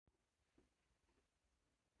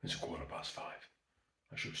It's 5:15.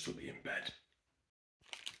 I should still be in bed.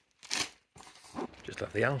 Just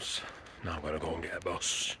left the house. Now I've got to go and get a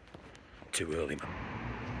bus. Too early, man.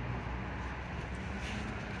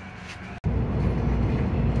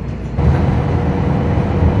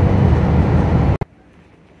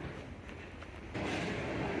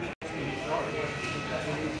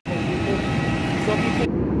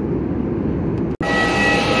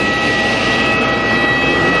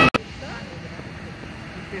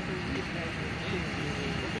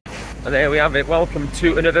 And there we have it. Welcome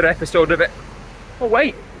to another episode of it. Oh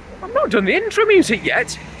wait, I've not done the intro music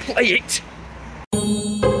yet. Play it.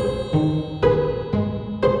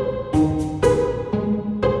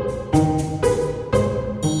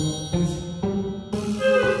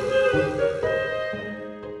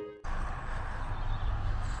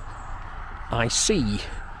 I see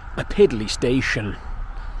a Piddly station.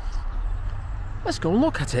 Let's go and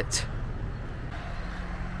look at it.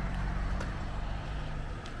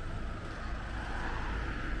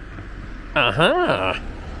 Aha!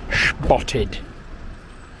 Spotted.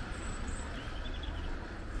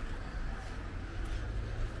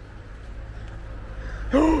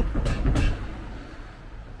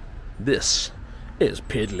 This is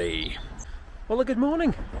Piddly. Well, good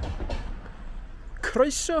morning.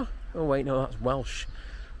 Croeso. Oh wait, no, that's Welsh.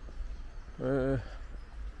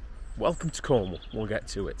 Welcome to Cornwall. We'll get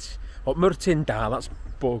to it. Oh, Myrtin da, that's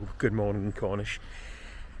good morning in Cornish.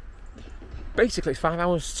 Basically, it's 5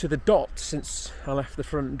 hours to the dot since I left the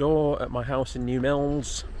front door at my house in New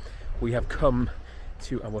Mills. We have come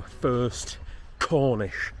to our first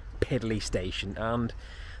Cornish Piddly station, and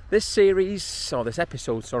this series, or this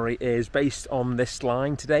episode, sorry, is based on this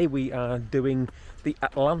line. Today we are doing the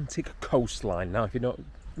Atlantic coastline. Now, if you're not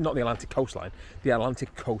the Atlantic coastline, the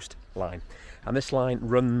Atlantic coast line, and this line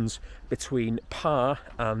runs between Parr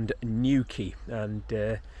and Newquay, and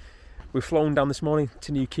we've flown down this morning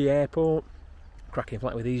to Newquay Airport. Cracking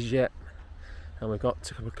flight with EasyJet, and we've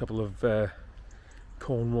got a couple of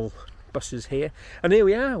Cornwall buses here, and here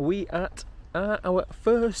we are at our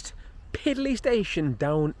first Piddly station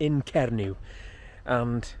down in Cernyw.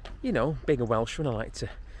 And you know, being a Welshman, I like to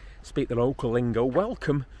speak the local lingo.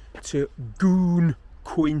 Welcome to Gŵn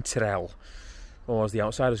Quintrell, or as the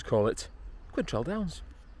outsiders call it, Quintrell Downs.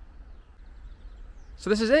 So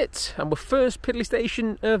this is it, and our first Piddly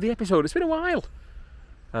station of the episode. It's been a while.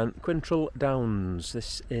 And Quintrell Downs,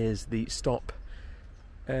 this is the stop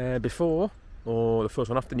before, or the first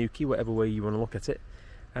one after Newquay, whatever way you want to look at it.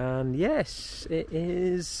 And yes, it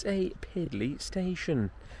is a Piddly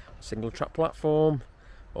station. Single track platform,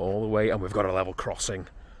 all the way, and we've got a level crossing.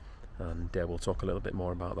 And we'll talk a little bit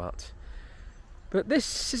more about that. But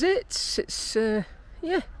this is it. It's,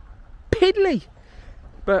 yeah, Piddly.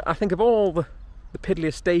 But I think of all the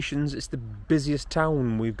Piddliest stations, it's the busiest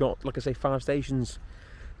town. We've got, like I say, 5 stations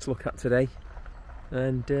to look at today,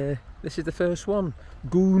 and this is the first one,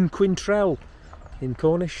 Gŵn Quintrell in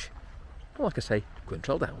Cornish. Well, like I say,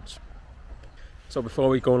 Quintrell Downs. So before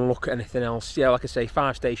we go and look at anything else, yeah, like I say,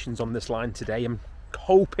 5 stations on this line today. I'm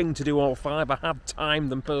hoping to do all 5. I have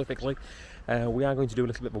timed them perfectly. We are going to do a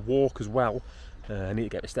little bit of a walk as well. I need to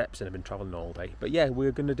get my steps in. I've been travelling all day, but yeah,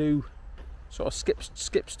 we're going to do sort of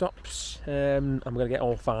skip stops. I'm going to get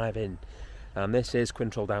all 5 in, and this is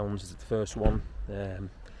Quintrell Downs. This is the first one.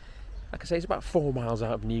 Like I say, it's about 4 miles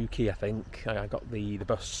out of Newquay, I think. I got the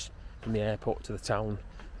bus from the airport to the town,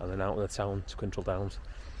 and then out of the town to Quintrell Downs.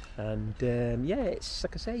 And yeah, it's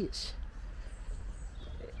like I say,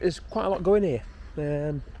 there's quite a lot going here.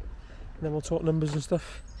 And then we'll talk numbers and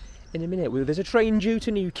stuff in a minute. There's a train due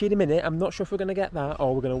to Newquay in a minute. I'm not sure if we're going to get that,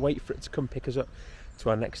 or we're going to wait for it to come pick us up to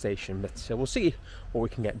our next station. But we'll see what we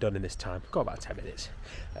can get done in this time. Got about 10 minutes.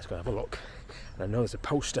 Let's go and have a look. And I know there's a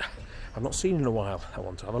poster I've not seen in a while I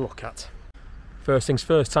want to have a look at. First things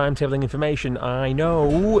first, timetabling information. I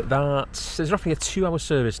know that there's roughly a 2-hour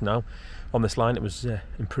service now on this line. It was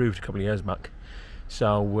improved a couple of years back.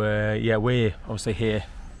 So yeah, we're obviously here,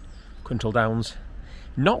 Quintrell Downs.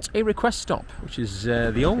 Not a request stop, which is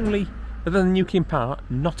the only, other than Newquay and Parr,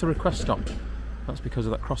 not a request stop. That's because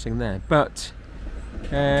of that crossing there. But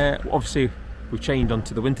obviously we've changed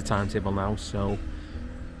onto the winter timetable now, so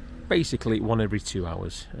basically 1 every 2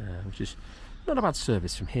 hours, which is not a bad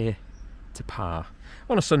service from here to Parr.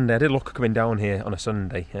 On a Sunday, I did look coming down here on a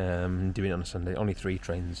Sunday, doing it on a Sunday, only 3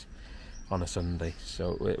 trains on a Sunday,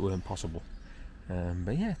 so it weren't possible.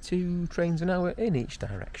 But yeah, 2 trains an hour in each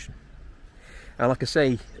direction. And like I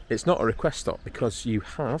say, it's not a request stop because you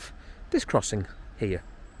have this crossing here.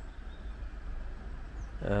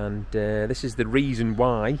 And this is the reason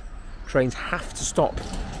why trains have to stop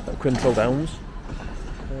at Quintrell Downs.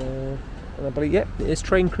 And I believe, yeah, it is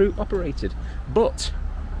train crew operated. But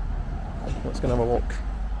let's go and have a look.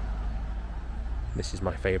 This is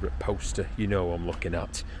my favourite poster, you know I'm looking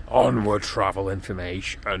at. Onward travel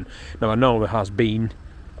information. Now I know there has been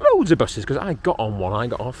loads of buses, because I got on one. I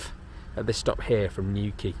got off at this stop here from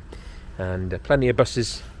Newquay. And plenty of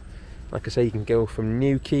buses. Like I say, you can go from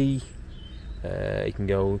Newquay, you can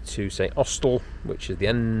go to, say, Ostel, which is the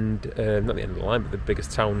end, not the end of the line, but the biggest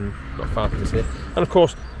town not far from us here. And of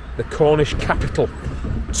course, the Cornish capital,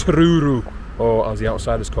 Truro, or as the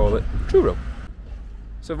outsiders call it, Truro.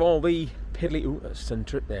 So of all the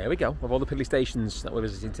Piddly, there we go, of all the Piddly stations that we're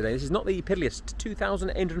visiting today, this is not the Piddliest.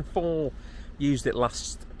 2,804 used it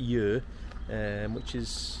last year, which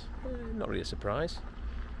is not really a surprise,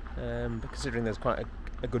 but considering there's quite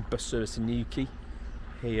a good bus service in Newquay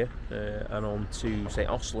here, and on to, say,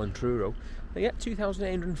 Oslo and Truro. They get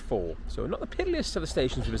 2,804, so not the Piddliest of the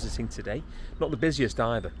stations we're visiting today, not the busiest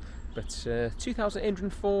either, but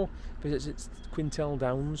 2,804 visits at Quintel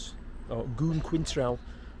Downs, or Goon Quintrell,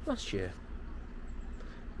 last year.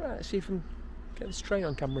 Right, let's see if we can get this train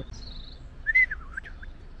on camera.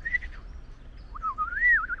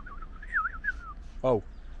 Oh,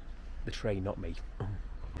 the train, not me.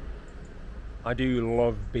 I do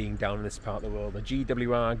love being down in this part of the world. The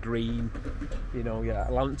GWR green, you know, yeah,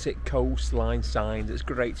 Atlantic coastline signs. It's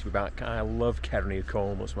great to be back. I love Caernarfon y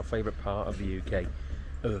Cornwall. It's my favourite part of the UK,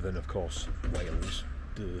 other than, of course, Wales.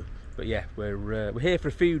 Duh. But yeah, we're here for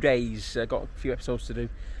a few days. Got a few episodes to do.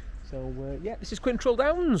 So yeah, this is Quintrell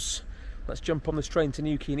Downs. Let's jump on this train to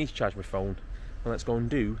Newquay. I need to charge my phone, and let's go and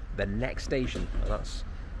do the next station. And that's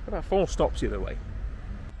about 4 stops the other way.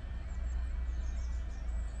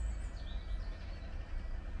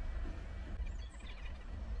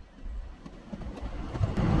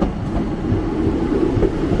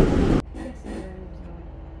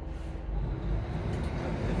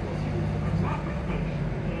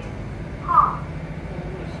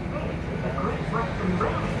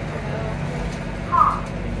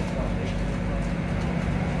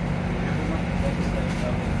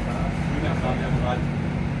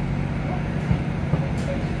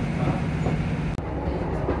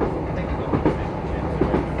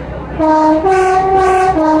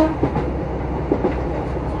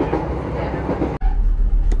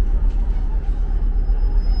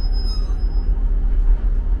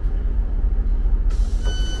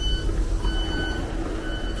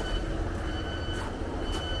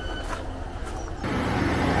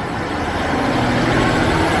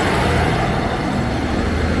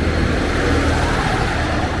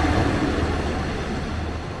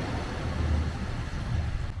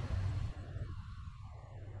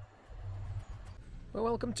 Well,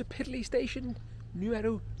 welcome to Piddly Station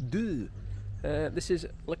Numero 2. This is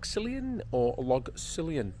Lexillian, or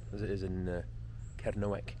Logsillian, as it is in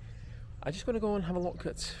Caernarfon. I'm just going to go and have a look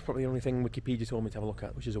at probably the only thing Wikipedia told me to have a look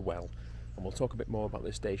at, which is a well. And we'll talk a bit more about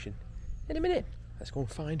this station in a minute. Let's go and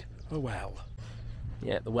find a well.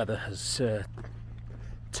 Yeah, the weather has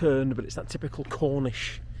turned, but it's that typical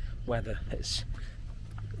Cornish weather. It's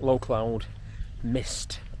low cloud,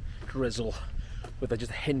 mist, drizzle, with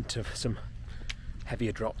just a hint of some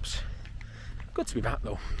heavier drops. Good to be back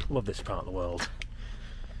though. Love this part of the world.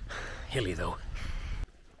 Hilly though.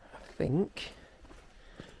 I think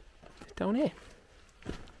it's down here.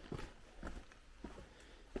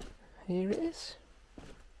 Here it is.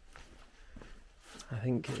 I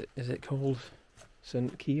think, is it called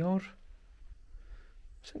St. Ciar?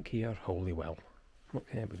 St. Ciar Holy Well. Look,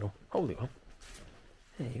 here we go. Holy Well.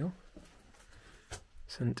 There you go.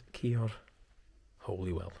 St. Ciar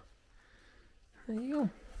Holy Well. There you go.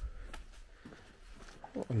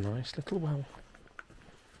 What a nice little well.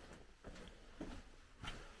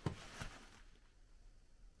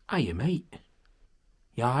 Hiya, mate.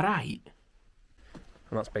 You alright?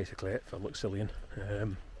 And that's basically it for Luxillian. If I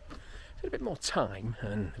had a bit more time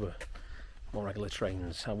and there were more regular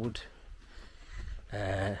trains, I would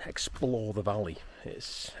explore the valley.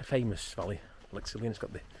 It's a famous valley, Luxillian. It's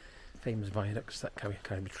got the famous viaducts that carry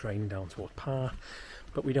the train down towards Par.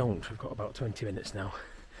 But we don't. We've got about 20 minutes now,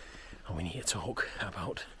 and we need to talk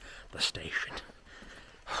about the station.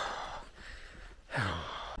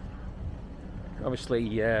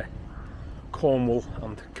 Obviously, Cornwall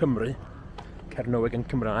and Cymru, Caernarfon and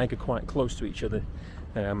Cymraeg, are quite close to each other.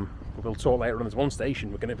 We'll talk later on. There's one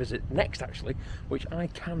station we're going to visit next, actually, which I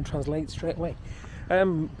can translate straight away.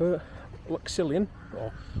 But Luxillian,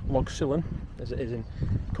 or Logsillan, as it is in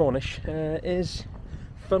Cornish, is,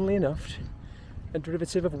 funnily enough, a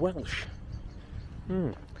derivative of Welsh. I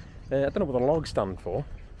don't know what the log stand for.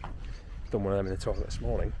 Done one of them in the toilet this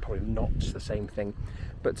morning. Probably not the same thing.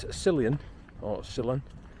 But Cillian, or Cillan,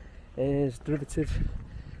 is derivative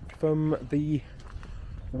from the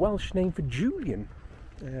Welsh name for Julian,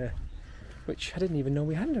 which I didn't even know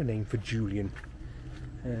we had a name for Julian.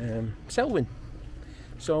 Selwyn.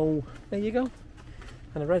 So there you go.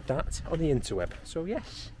 And I read that on the interweb. So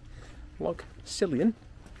yes, Luxillian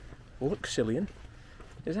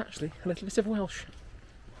is actually a little bit of Welsh.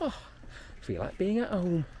 Oh, I feel like being at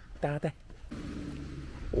home, Daddy.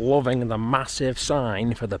 Loving the massive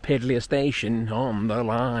sign for the Piddly station on the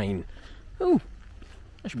line. Oh,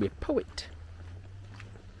 I should be a poet.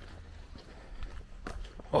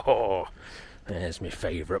 Oh, there's my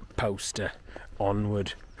favourite poster.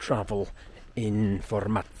 Onward travel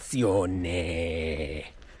informazione.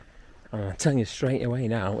 I'll tell you straight away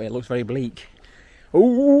now, it looks very bleak.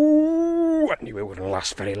 Oh, I knew it wouldn't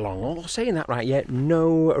last very long. Although saying that right yet,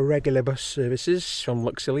 no regular bus services from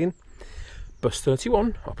Luxillian. Bus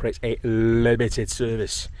 31 operates a limited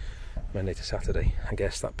service Monday to Saturday. I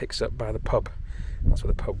guess that picks up by the pub. That's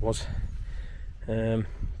where the pub was. But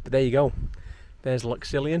there you go. There's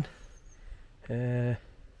Luxillian. So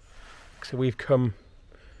we've come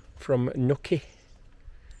from Newquay.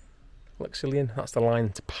 Luxillian, that's the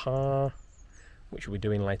line to Par, which we'll be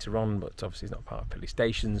doing later on, but obviously it's not part of Piddly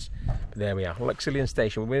stations. But there we are, Luxillian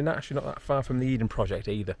station. We're actually not that far from the Eden project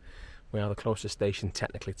either. We are the closest station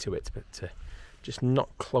technically to it, but just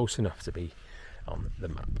not close enough to be on the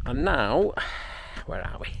map. And now, where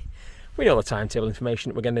are we? We know the timetable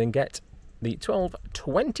information that we're going to get. The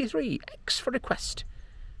 12:23 X for request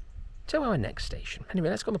to our next station. Anyway,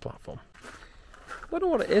 let's go on the platform. I don't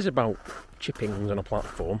know what it is about chippings on a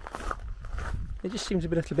platform. It just seems a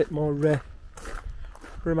little bit more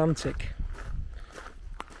romantic.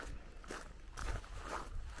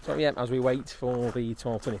 So yeah, as we wait for the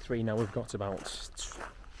 12:23, now we've got about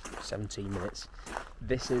 17 minutes.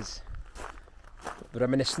 This is the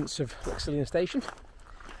reminiscence of Luxillian Station.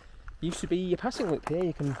 Used to be a passing loop here.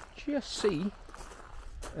 You can just see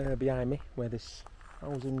behind me where this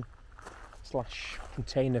housing /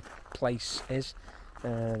 container place is.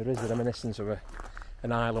 There is a reminiscence of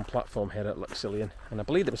an island platform here at Luxillian, and I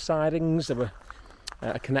believe there were sidings. There were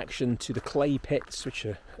a connection to the clay pits, which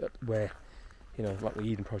are where, you know, like the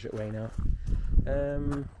Eden Project way now.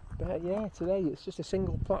 But yeah, today it's just a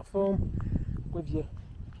single platform with your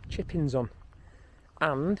chippings on,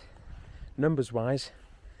 and numbers wise,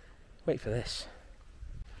 wait for this.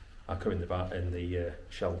 I come in the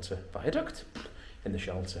shelter viaduct. In the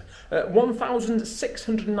shelter,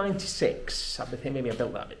 1,696. Maybe I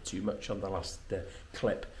built that a bit too much on the last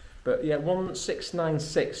clip, but yeah,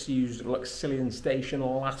 1,696 used Luxillian Station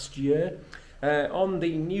last year. On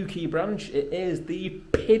the Newquay branch, it is the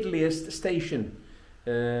piddliest station,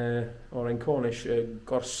 or in Cornish,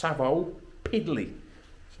 Gorsafo Piddly.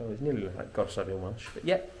 So it's nearly like Gorsafo in Welsh. But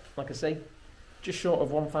yeah, like I say, just short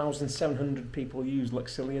of 1,700 people used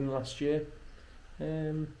Luxillian last year.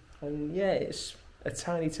 And yeah, it's a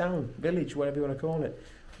tiny town, village, whatever you want to call it,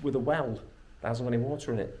 with a well that hasn't got any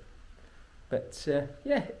water in it. But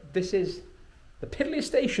yeah, this is the piddliest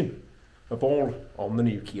station of all on the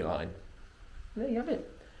Newquay line. And there you have it.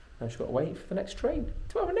 I've just got to wait for the next train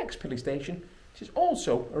to our next Piddly station, which is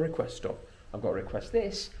also a request stop. I've got to request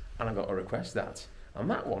this, and I've got to request that. And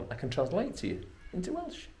that one I can translate to you into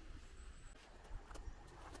Welsh.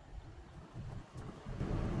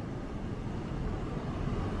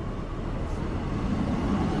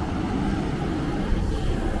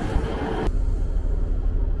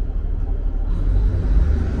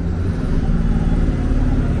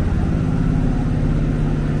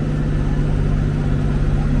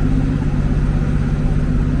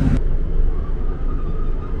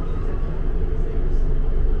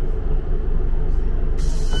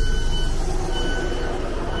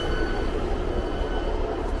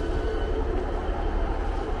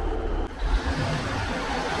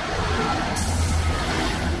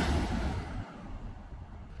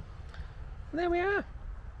 There we are.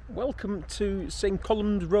 Welcome to St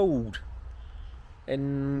Column's Road.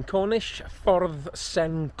 In Cornish, Ffordd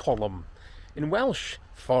Sen Colum. In Welsh,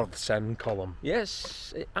 Ffordd Sen Colum.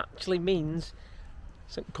 Yes, it actually means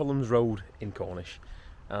St Column's Road in Cornish.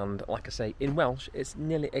 And like I say, in Welsh, it's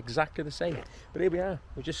nearly exactly the same. But here we are.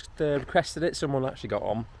 We just requested it. Someone actually got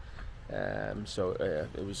on. It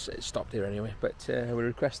stopped here anyway. But we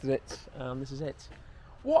requested it, and this is it.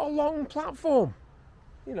 What a long platform!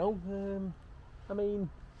 You know, I mean,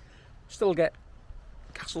 still get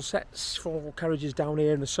castle sets for carriages down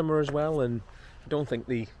here in the summer as well, and I don't think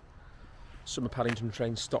the summer Paddington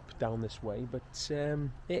trains stop down this way, but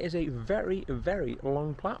it is a very, very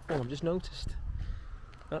long platform. I've just noticed.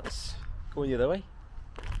 That's going the other way.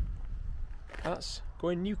 That's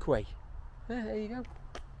going Newquay. There you go.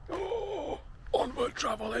 onward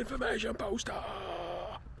travel information poster.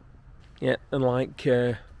 Yeah, and like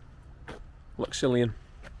Luxillian,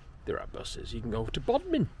 there are buses. You can go to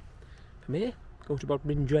Bodmin from here. Go to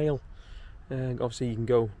Bodmin Jail. Obviously, you can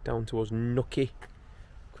go down towards Newquay.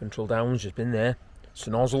 Quintrell Downs, just been there.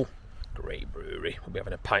 Snozzle, great brewery. We'll be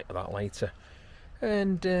having a pint of that later.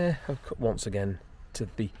 And once again to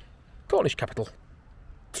the Cornish capital,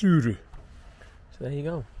 Truro. So there you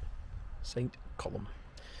go, St. Column.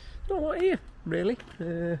 Not a lot here, really.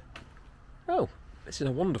 Oh, this is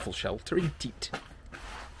a wonderful shelter indeed.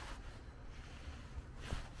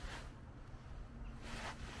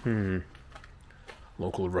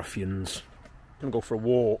 Local ruffians. Gonna go for a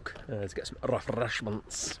walk to get some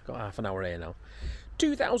refreshments. Got half an hour here now.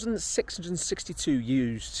 2,662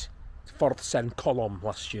 used for St. Column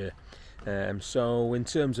last year. So in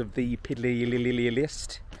terms of the Piddly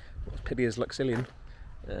list, Piddly is Luxillian.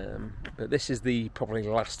 But this is the probably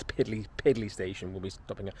last Piddly station. We'll be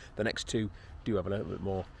stopping at. The next two do have a little bit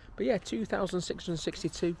more. But yeah,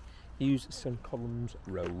 2,662 used St. Column's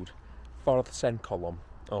Road. Forth St. Column,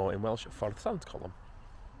 or in Welsh, Forth St. Column.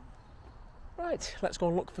 Right, let's go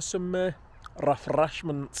and look for some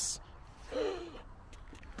refreshments.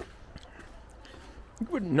 You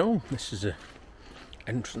wouldn't know this is an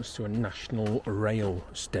entrance to a national rail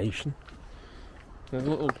station. There's a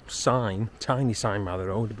little sign, tiny sign by the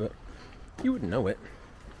road, but you wouldn't know it.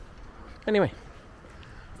 Anyway,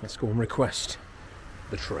 let's go and request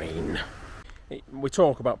the train. We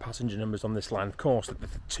talk about passenger numbers on this line. Of course, the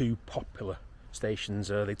two popular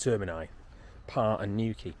stations are the termini, Par and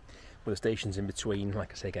Newquay, with the stations in between,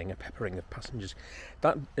 like I say, getting a peppering of passengers.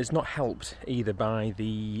 That is not helped either by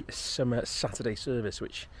the summer Saturday service,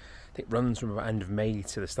 which I think runs from about end of May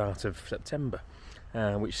to the start of September,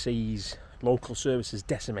 which sees local services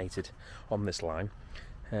decimated on this line.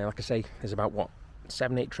 Like I say, there's about,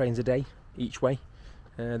 7-8 trains a day each way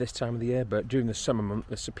this time of the year, but during the summer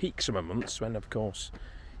months, the peak summer months, when of course,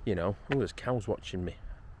 you know, oh, there's cows watching me.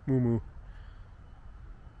 Moo moo.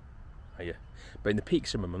 Oh, yeah. But in the peak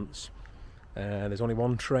summer months, there's only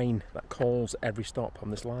one train that calls every stop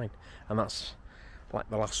on this line, and that's like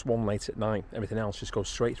the last one late at night. Everything else just goes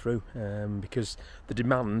straight through, because the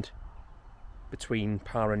demand between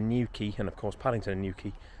Par and Newquay, and of course Paddington and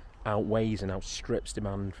Newquay, outweighs and outstrips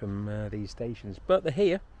demand from these stations. But they're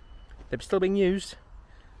here, they're still being used,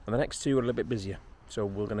 and the next two are a little bit busier. So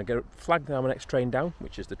we're going to go flag our next train down,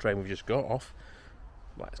 which is the train we've just got off.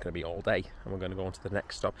 Well, it's going to be all day, and we're going to go on to the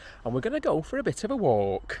next stop, and we're going to go for a bit of a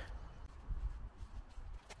walk.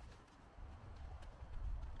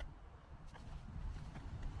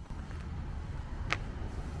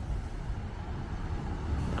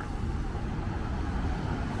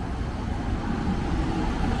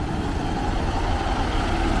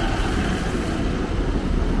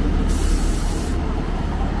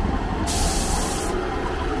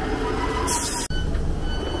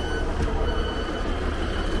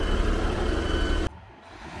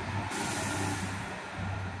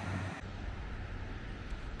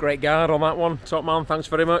 Great guard on that one, top man, thanks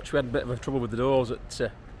very much. We had a bit of trouble with the doors at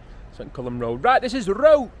St. Column Road. Right, this is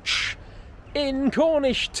Roach. In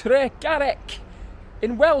Cornish, Tregareg.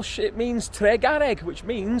 In Welsh it means Tregareg, which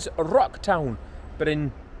means rock town, but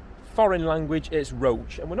in foreign language it's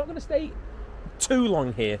Roach. And we're not going to stay too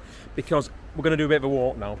long here because we're going to do a bit of a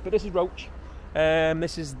walk now. But this is Roach.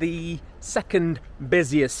 This is the second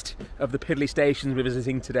busiest of the Piddly stations we're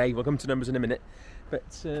visiting today. We'll come to numbers in a minute. But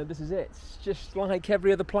this is it. It's just like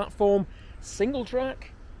every other platform. Single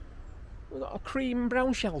track. We've got a cream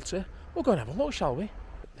brown shelter. We'll go and have a look, shall we?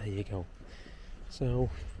 There you go. So,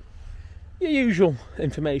 your usual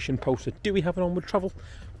information poster. Do we have an onward travel?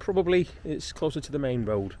 Probably it's closer to the main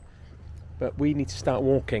road. But we need to start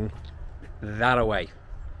walking that away.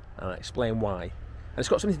 And I'll explain why. And it's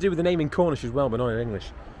got something to do with the name in Cornish as well, but not in English.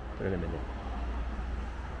 But in a minute.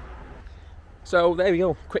 So, there we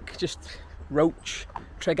go. Quick, just Roach,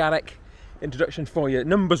 Tregareg introduction for you.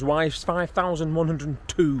 Numbers wise,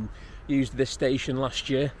 5,102 used this station last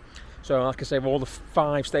year. So like I say, of all the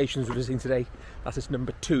 5 stations we're visiting today, that is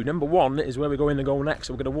number 2. Number 1 is where we're going to go next.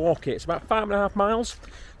 So we're going to walk it. It's about 5.5 miles.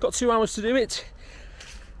 Got 2 hours to do it.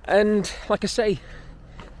 And like I say,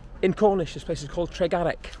 in Cornish this place is called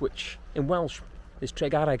Tregareg, which in Welsh is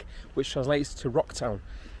Tregareg, which translates to Rock Town.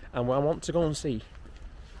 And I want to go and see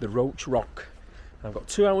the Roach Rock. I've got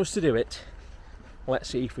 2 hours to do it. Let's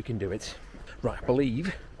see if we can do it. Right, I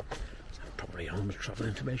believe there's probably an onward travel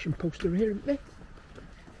information poster here, isn't there?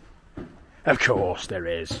 Of course there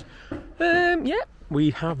is. Yeah,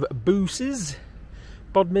 we have Booses,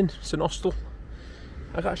 Bodmin, St Austell.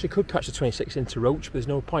 I actually could catch the 26 into Roach, but there's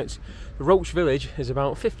no points. The Roach village is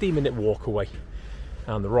about a 15-minute walk away.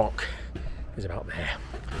 and the rock is about there.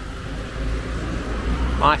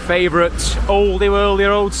 My favourite oldie worldy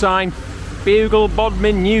road sign, Bugle,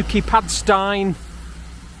 Bodmin, Newquay, Padstein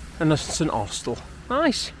and the St Austell.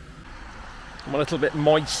 Nice. I'm a little bit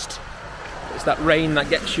moist. It's that rain that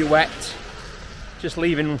gets you wet. Just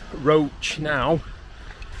leaving Roach now.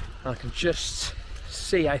 I can just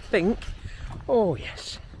see, I think, oh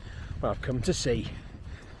yes, where I've come to see.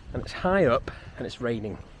 And it's high up and it's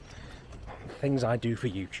raining. Things I do for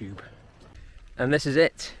YouTube. And this is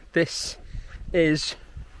it. This is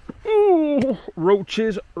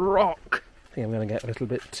Roach's Rock. I think I'm going to get a little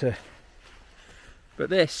bit, but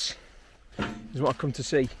this is what I've come to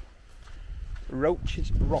see.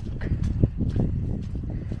 Roach's Rock.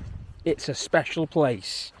 It's a special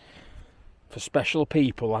place for special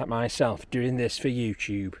people like myself doing this for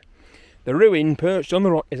YouTube. The ruin perched on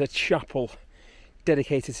the rock is a chapel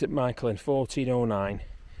dedicated to St Michael in 1409.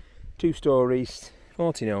 2 stories,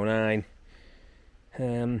 1409.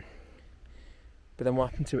 But then what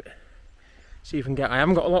happened to it? See if I can get. I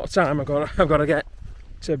haven't got a lot of time. I've got to get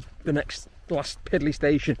to the last Piddly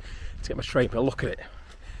station to get my train. But look at it.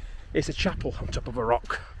 It's a chapel on top of a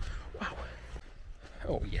rock. Wow.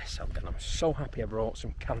 Oh yes, I'm so happy I brought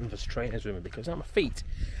some canvas trainers with me because now my feet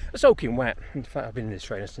are soaking wet. In fact, I've been in this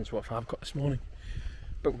trainer since 5 o'clock this morning.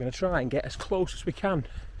 But we're going to try and get as close as we can.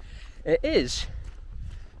 It is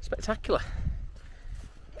spectacular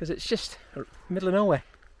because it's just middle of nowhere.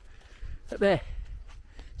 Up there.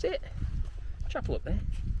 See it? Chapel up there.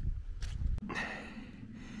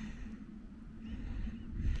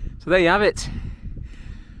 So there you have it.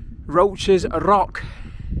 Roach's Rock.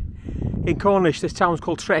 In Cornish, this town's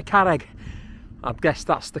called Trecarreg. I guess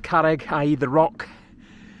that's the Carreg, i.e. the rock.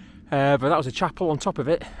 But that was a chapel on top of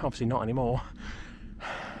it. Obviously not anymore.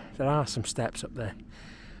 There are some steps up there.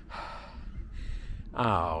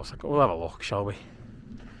 Oh, so we'll have a look, shall we?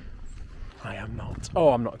 I am not. Oh,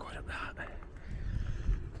 I'm not going up that.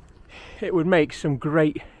 It would make some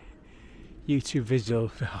great YouTube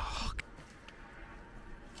videos. Oh.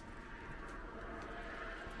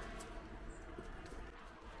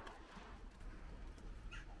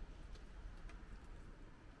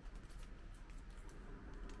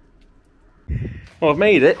 Well, I've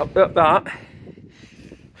made it up that.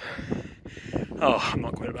 Oh, I'm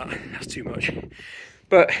not going up that. That's too much.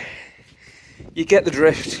 But you get the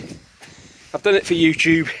drift. I've done it for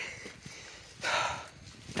YouTube.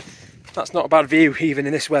 That's not a bad view, even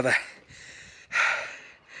in this weather.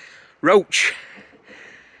 Roach.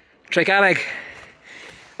 Trecarreg.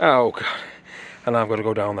 Oh, God. And I've got to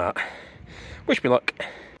go down that. Wish me luck.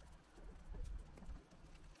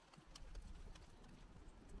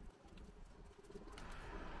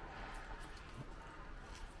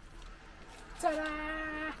 Ta-da!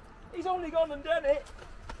 He's only gone and done it.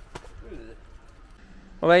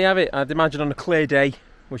 Well, there you have it. I'd imagine on a clear day,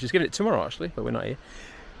 which is giving it tomorrow actually, but we're not here.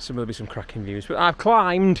 So there'll be some cracking views. But I've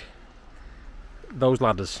climbed those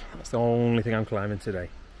ladders. That's the only thing I'm climbing today.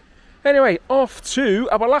 Anyway, off to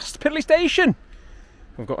our last Piddly station.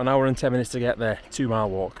 We've got an hour and 10 minutes to get there. 2-mile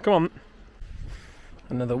walk. Come on.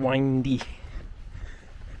 Another windy,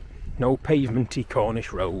 no pavementy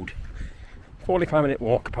Cornish road. 45-minute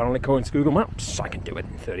walk apparently according to Google Maps. I can do it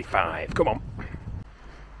in 35. Come on.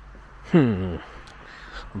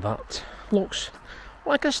 That looks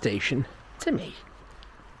like a station to me,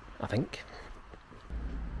 I think.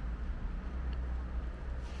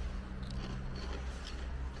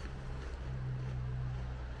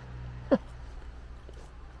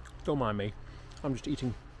 Don't mind me. I'm just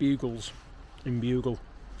eating bugles in Bugle.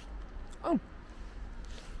 Oh,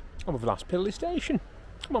 I'm at the last Piddly station.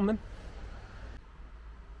 Come on then.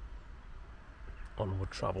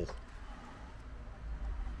 Onward travel.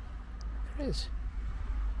 There it is.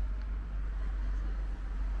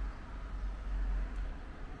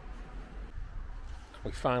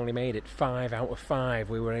 We finally made it. 5 out of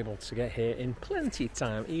 5. We were able to get here in plenty of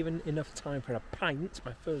time, even enough time for a pint.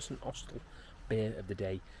 My first St Austell beer of the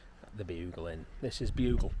day at the Bugle Inn. This is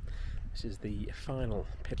Bugle. This is the final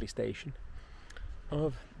Piddly station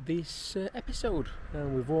of this episode.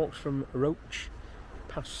 We've walked from Roach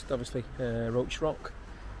past, obviously, Roach Rock.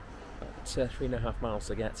 About 3.5 miles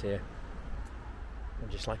to get here. And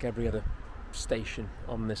just like every other station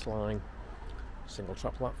on this line, single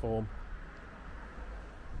track platform,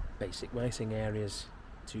 basic waiting areas,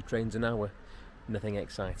 2 trains an hour, nothing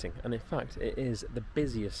exciting. And in fact, it is the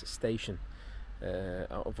busiest station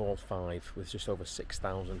out of all 5, with just over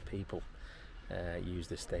 6,000 people use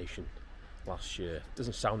this station last year.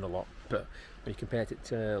 Doesn't sound a lot, but when you compare it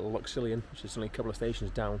to Luxillian, which is only a couple of stations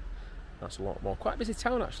down, that's a lot more. Quite a busy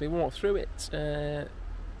town actually. We walked through it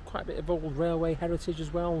quite a bit of old railway heritage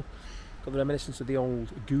as well. Got the reminiscence of the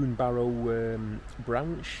old Goon Barrow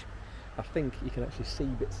branch. I think you can actually see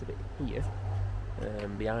bits of it here,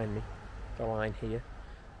 behind me, the line here.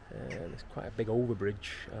 There's quite a big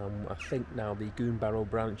overbridge. I think now the Goon Barrow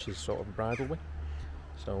branch is sort of bridleway,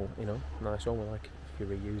 so you know, nice overlike if you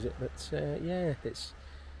reuse it. But yeah, it's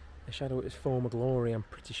a shadow of its former glory, I'm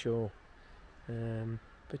pretty sure.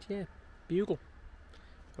 But yeah, bugle.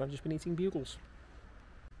 I've just been eating bugles.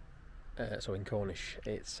 So in Cornish,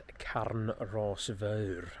 it's carn ros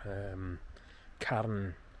fawr.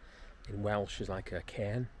 Carn in Welsh is like a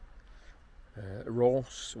cairn.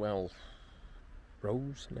 Ros, well,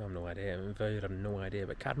 rose? No, I've no idea. Fawr, I've no idea.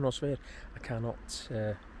 But carn ros fawr, I cannot.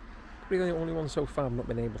 Really, the only one so far I've not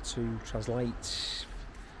been able to translate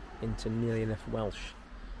into nearly enough Welsh.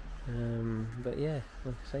 But yeah,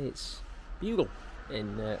 like I say, it's bugle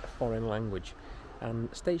in a foreign language.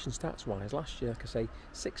 And station stats wise, last year, like I say,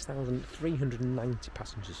 6,390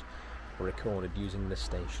 passengers were recorded using this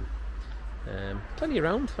station. Plenty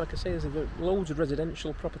around, like I say, there's loads of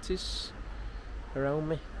residential properties around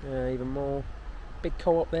me, even more. Big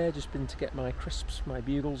co-op there, just been to get my crisps, my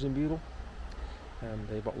bugles in Bugle, and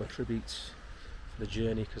a bottle of tributes for the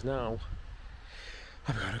journey, because now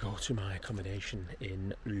I've got to go to my accommodation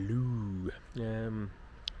in Loo.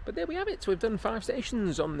 But there we have it. So we've done 5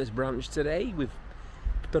 stations on this branch today. We've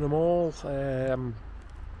done them all. I'm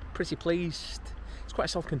pretty pleased. It's quite a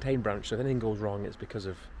self-contained branch, so if anything goes wrong, it's because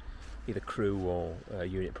of either crew or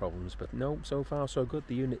unit problems. But no, so far so good.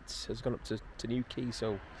 The unit has gone up to Newquay,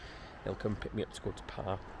 so they'll come pick me up to go to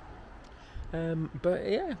Par. But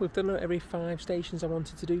yeah, we've done every 5 stations I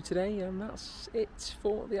wanted to do today, and that's it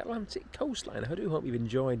for the Atlantic coastline. I do hope you've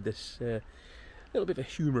enjoyed this little bit of a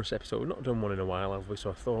humorous episode. We've not done one in a while, have we? So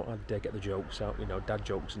I thought I'd get the jokes out, you know, dad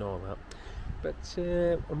jokes and all that. But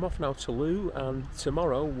I'm off now to Loo, and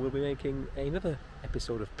tomorrow we'll be making another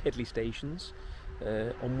episode of Piddly Stations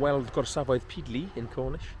on Weld Gorsafoedd Piddly in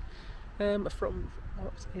Cornish, from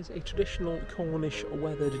what is a traditional Cornish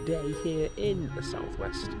weathered day here in the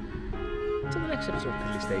southwest. Until the next episode of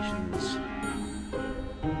Piddly Stations.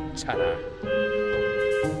 Ta-da!